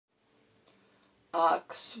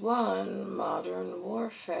Ox 1, Modern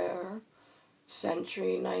Warfare,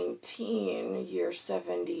 Century 19, Year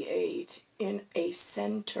 78, in a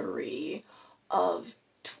century of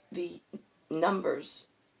the numbers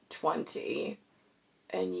 20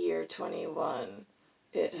 and year 21.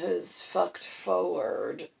 It has fucked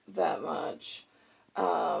forward that much.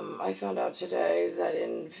 I found out today that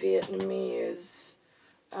in Vietnamese,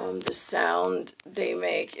 the sound they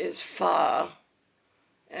make is pho.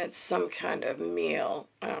 And it's some kind of meal.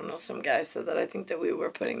 I don't know, some guy said that. I think that we were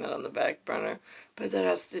putting that on the back burner. But that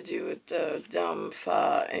has to do with the dumb,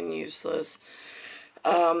 pho, and useless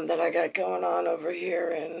that I got going on over here.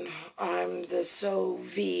 And I'm the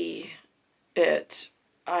it.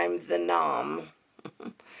 I'm the nom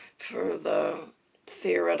for the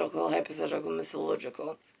theoretical, hypothetical,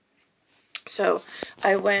 mythological. So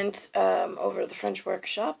I went over to the French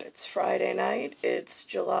workshop. It's Friday night. It's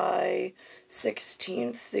July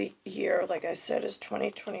 16th. The year, like I said, is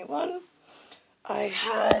 2021. I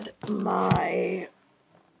had my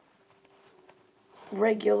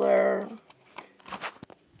regular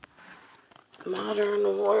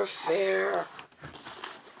Modern Warfare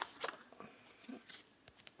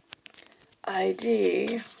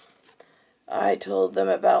ID. I told them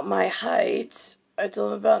about my height. I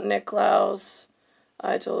told them about Niklaus.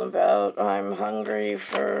 I told them about I'm hungry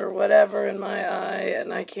for whatever in my eye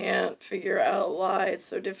and I can't figure out why it's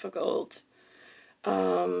so difficult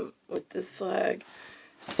with this flag.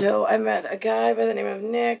 So I met a guy by the name of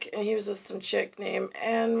Nick, and he was with some chick named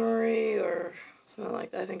Anne-Marie or something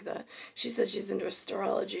like that. I think that. She said she's into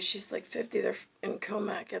astrology. She's like 50. They're in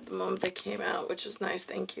Comac at the moment they came out, which was nice.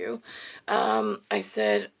 Thank you. I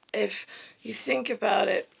said, if you think about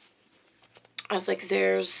it, I was like,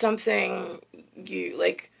 there's something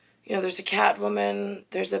there's a Catwoman,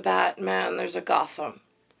 there's a Batman, there's a Gotham.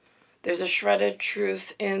 There's a shredded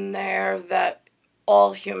truth in there that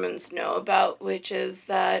all humans know about, which is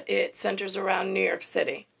that it centers around New York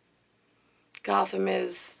City. Gotham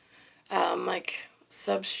is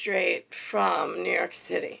substrate from New York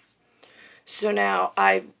City. So now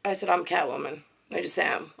I said I'm Catwoman. I just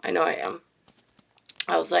am. I know I am.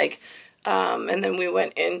 I was like, and then we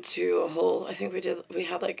went into a whole, I think we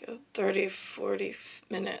had like a 30, 40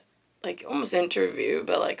 minute, like almost interview,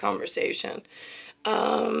 but like conversation.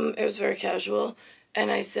 It was very casual.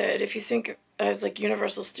 And I said, if you think, I was like,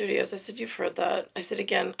 Universal Studios, I said, you've heard that. I said,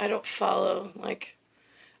 again, I don't follow,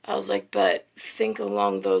 I was like, but think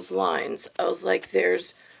along those lines. I was like,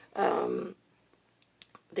 there's a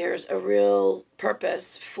real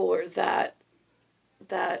purpose for that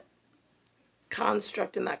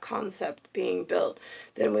construct and that concept being built.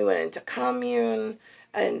 Then we went into commune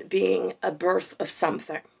and being a birth of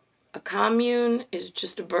something. A commune is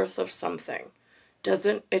just a birth of something.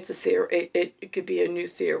 It's a theory. It could be a new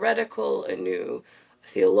theoretical, a new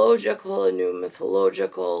theological, a new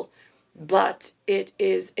mythological, but it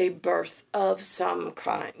is a birth of some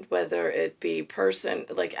kind, whether it be person,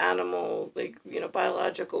 like animal,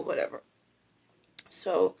 biological, whatever.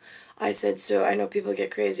 So I said, so I know people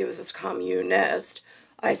get crazy with this communist.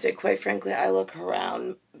 I said, quite frankly, I look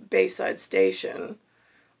around Bayside Station.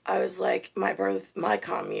 I was like, my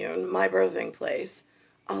commune, my birthing place.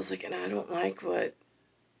 I was like, and I don't like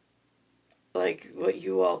what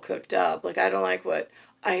you all cooked up. Like, I don't like what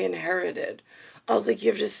I inherited. I was like,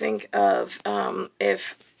 you have to think of,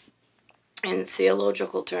 if, in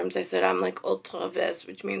theological terms, I said, I'm like ultra vest,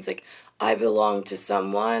 which means like I belong to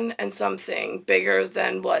someone and something bigger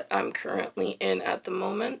than what I'm currently in at the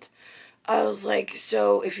moment. I was like,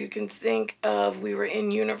 so if you can think of, we were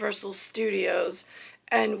in Universal Studios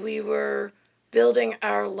and we were building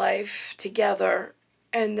our life together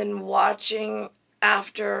and then watching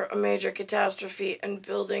after a major catastrophe and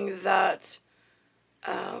building that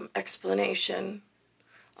explanation.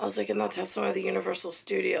 I was like, and that's how some of the Universal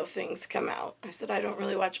Studio things come out. I said, I don't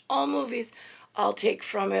really watch all movies. I'll take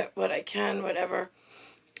from it what I can, whatever.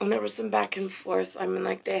 And there was some back and forth. I mean,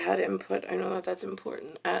 like, they had input. I know that that's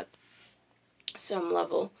important at some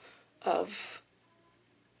level of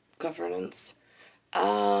governance.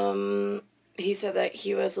 He said that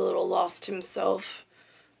he was a little lost himself.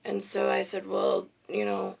 And so I said, well,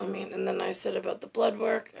 and then I said about the blood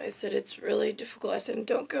work. I said, it's really difficult. I said,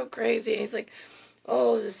 don't go crazy. And he's like,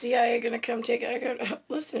 oh, is the CIA going to come take it? I go,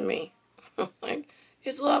 listen to me.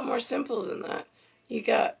 It's a lot more simple than that. You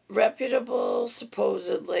got reputable,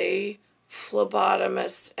 supposedly,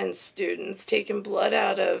 phlebotomists and students taking blood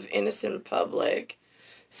out of innocent public,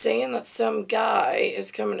 saying that some guy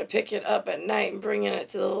is coming to pick it up at night and bringing it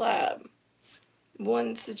to the lab.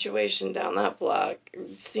 One situation down that block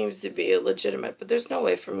seems to be illegitimate, but there's no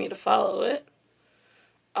way for me to follow it.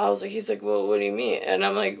 I was like, he's like, well, what do you mean? And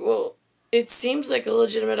I'm like, well, it seems like a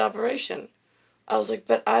legitimate operation. I was like,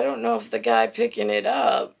 but I don't know if the guy picking it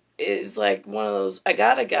up is like one of those, I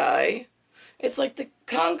got a guy. It's like the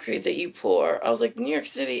concrete that you pour. I was like, New York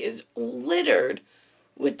City is littered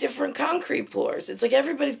with different concrete pours. It's like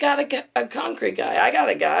everybody's got a concrete guy. I got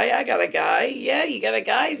a guy. I got a guy. Yeah, you got a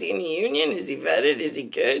guy. Is he in the union? Is he vetted? Is he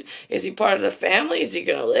good? Is he part of the family? Is he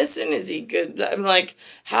going to listen? Is he good? I'm like,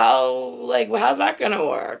 how's that going to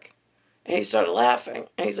work? And he started laughing.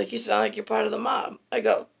 And he's like, you sound like you're part of the mob. I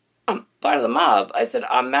go, I'm part of the mob. I said,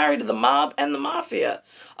 I'm married to the mob and the mafia.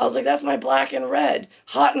 I was like, that's my black and red,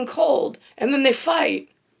 hot and cold. And then they fight.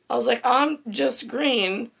 I was like, I'm just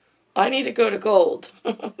green. I need to go to gold.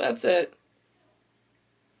 That's it.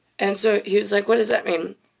 And so he was like, what does that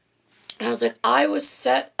mean? And I was like, I was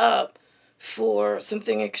set up for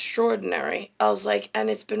something extraordinary. I was like, and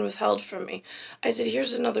it's been withheld from me. I said,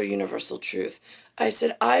 here's another universal truth. I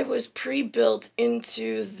said, I was pre-built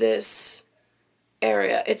into this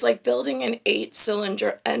area. It's like building an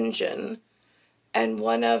 8-cylinder engine and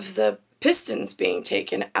one of the pistons being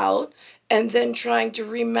taken out and then trying to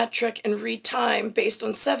remetric and retime based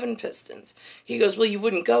on 7 pistons. He goes, well, you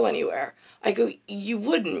wouldn't go anywhere. I go, you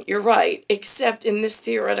wouldn't, you're right, except in this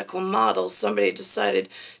theoretical model, somebody decided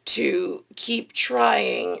to keep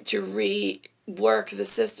trying to rework the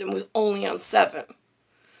system with only on 7.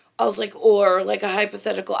 I was like, or like a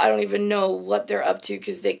hypothetical, I don't even know what they're up to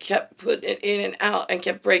because they kept putting it in and out and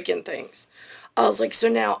kept breaking things. I was like, so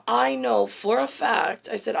now I know for a fact,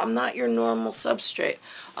 I said, I'm not your normal substrate.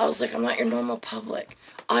 I was like, I'm not your normal public.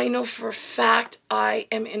 I know for a fact I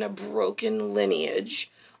am in a broken lineage.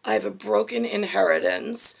 I have a broken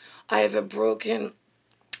inheritance. I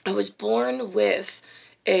was born with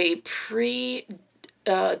a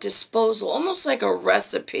disposal, almost like a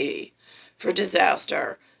recipe for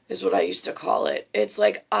disaster is what I used to call it. It's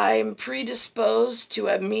like I'm predisposed to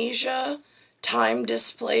amnesia, time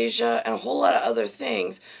dysplasia, and a whole lot of other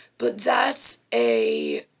things. But that's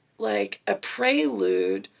a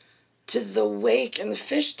prelude to the wake and the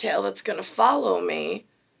fishtail that's going to follow me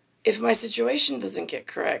if my situation doesn't get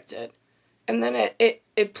corrected. And then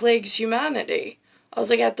it plagues humanity. I was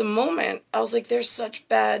like, at the moment, I was like, there's such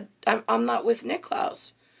bad, I'm not with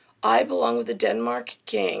Nicklaus. I belong with the Denmark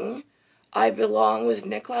king. I belong with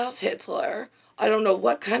Nicklaus Hitler. I don't know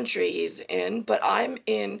what country he's in, but I'm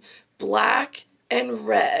in black and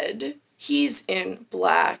red. He's in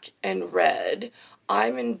black and red.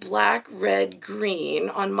 I'm in black, red, green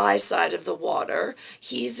on my side of the water.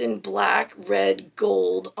 He's in black, red,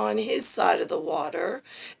 gold on his side of the water.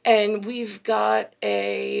 And we've got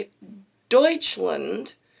a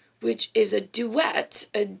Deutschland, which is a duet,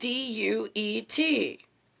 a D-U-E-T.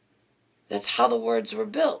 That's how the words were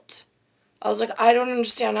built. I was like, I don't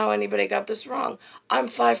understand how anybody got this wrong. I'm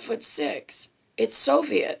 5'6". It's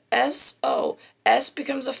Soviet. S-O. S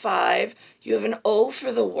becomes a 5. You have an O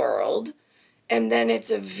for the world. And then it's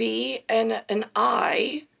a V and an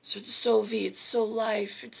I. So it's Soviet. It's so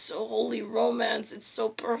life. It's so holy romance. It's so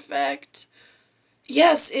perfect.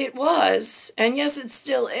 Yes, it was. And yes, it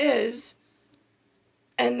still is.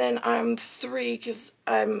 And then I'm 3 because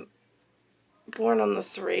I'm born on the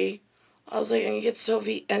 3. I was like, and you get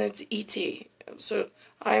Soviet, and it's E.T. So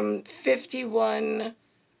I'm 51,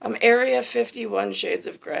 I'm area 51 shades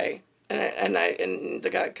of gray. And the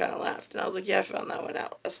guy kind of laughed. And I was like, yeah, I found that one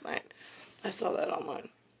out last night. I saw that online.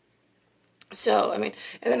 So, I mean,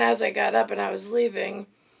 and then as I got up and I was leaving,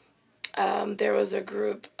 there was a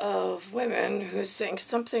group of women who sang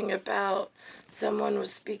something about someone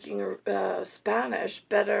was speaking Spanish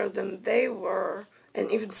better than they were, and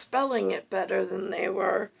even spelling it better than they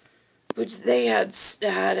were, which they had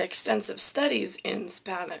extensive studies in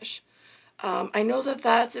Spanish. I know that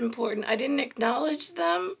that's important. I didn't acknowledge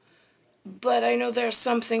them, but I know there's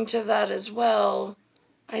something to that as well.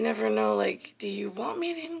 I never know, like, do you want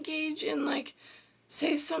me to engage in, like,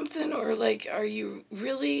 say something, or, like, are you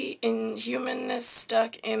really in humanness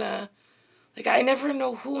stuck in a, like, I never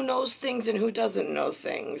know who knows things and who doesn't know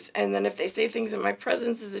things. And then if they say things in my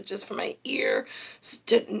presence, is it just for my ear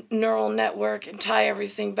to neural network and tie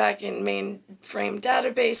everything back in mainframe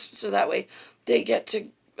database so that way they get to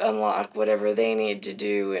unlock whatever they need to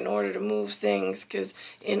do in order to move things? Because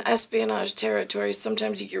in espionage territory,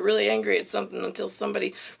 sometimes you get really angry at something until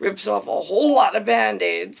somebody rips off a whole lot of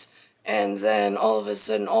Band-Aids And then all of a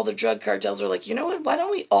sudden, all the drug cartels are like, you know what? Why don't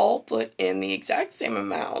we all put in the exact same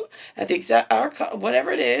amount at the exact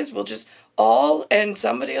whatever it is? We'll just all, and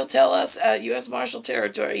somebody will tell us at U.S. Marshal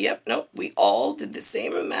territory. Yep, nope. We all did the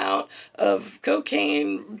same amount of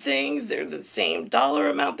cocaine things. They're the same dollar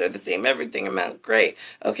amount. They're the same everything amount. Great.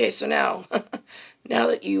 Okay, so now, now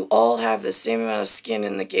that you all have the same amount of skin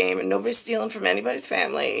in the game, and nobody's stealing from anybody's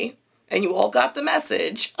family, and you all got the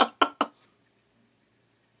message.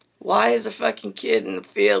 Why is a fucking kid in the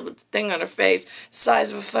field with the thing on her face,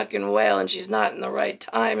 size of a fucking whale, and she's not in the right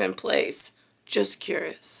time and place? Just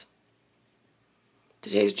curious.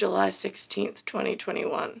 Today's July 16th,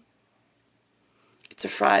 2021. It's a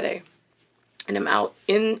Friday, and I'm out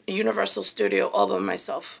in Universal Studio all by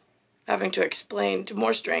myself, having to explain to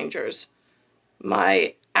more strangers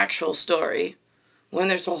my actual story when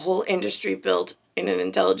there's a whole industry built in an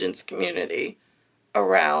intelligence community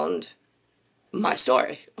around my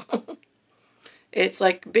story. It's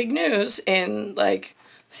like big news in like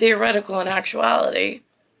theoretical and actuality.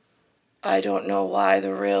 I don't know why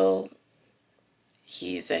the real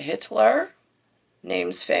he's a Hitler,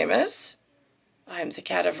 name's famous. I'm the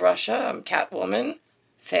Cat of Russia, I'm Catwoman,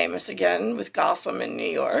 famous again with Gotham in New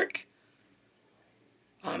York.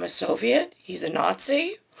 I'm a Soviet, he's a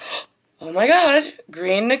Nazi. Oh my god,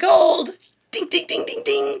 green to gold. Ding, ding, ding, ding,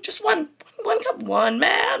 ding. Just one cup, one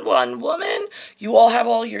man, one woman. You all have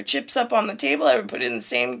all your chips up on the table. I would put in the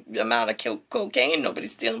same amount of cocaine.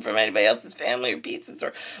 Nobody's stealing from anybody else's family or pieces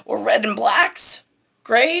or red and blacks.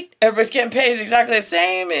 Great. Everybody's getting paid exactly the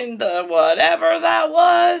same in the whatever that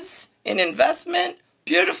was. In investment.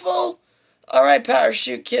 Beautiful. All right,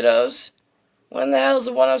 parachute kiddos. When the hell's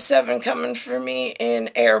a 107 coming for me in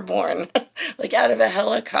airborne? Like out of a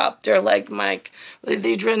helicopter, like the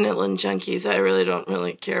adrenaline junkies. I really don't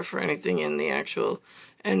really care for anything in the actual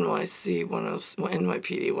NYPD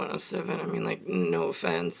 107. I mean, like, no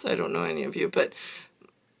offense. I don't know any of you, but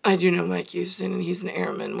I do know Mike Houston, and he's an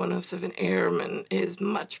airman. 107 airman is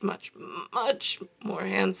much, much, much more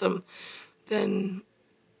handsome than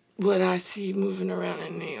what I see moving around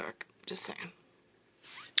in New York. Just saying.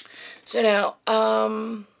 So now,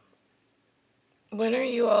 when are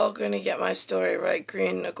you all going to get my story right,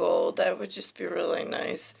 green to gold? That would just be really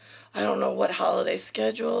nice. I don't know what holiday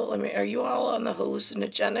schedule. I mean, are you all on the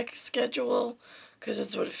hallucinogenic schedule? Because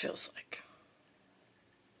that's what it feels like.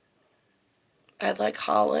 I'd like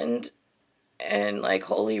Holland and like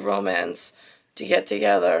Holy Romance to get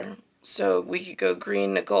together so we could go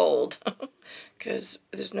green to gold. Because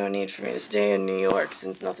there's no need for me to stay in New York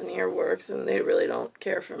since nothing here works and they really don't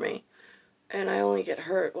care for me. And I only get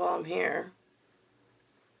hurt while I'm here.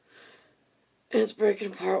 And it's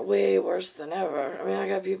breaking apart way worse than ever. I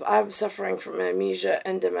mean, I'm suffering from amnesia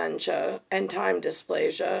and dementia and time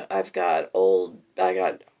dysplasia. I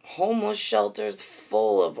got homeless shelters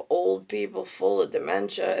full of old people, full of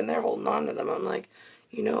dementia, and they're holding on to them. I'm like,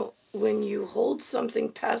 you know, when you hold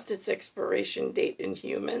something past its expiration date in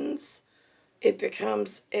humans, it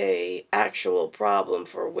becomes a actual problem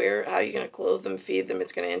for how you're going to clothe them, feed them.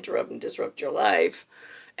 It's going to interrupt and disrupt your life.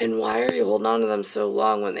 And why are you holding on to them so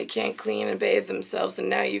long when they can't clean and bathe themselves?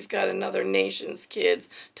 And now you've got another nation's kids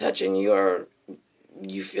touching you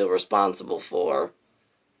feel responsible for.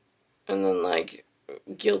 And then, like,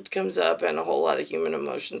 guilt comes up and a whole lot of human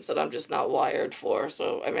emotions that I'm just not wired for.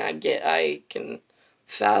 So, I mean, I can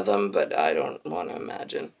fathom, but I don't want to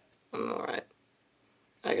imagine. I'm alright.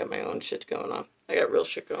 I got my own shit going on. I got real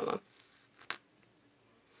shit going on.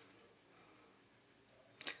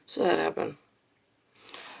 So that happened.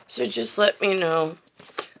 So just let me know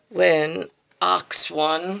when Ox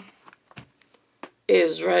 1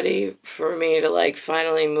 is ready for me to, like,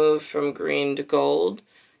 finally move from green to gold.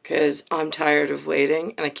 Because I'm tired of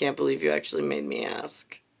waiting, and I can't believe you actually made me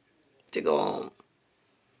ask to go home.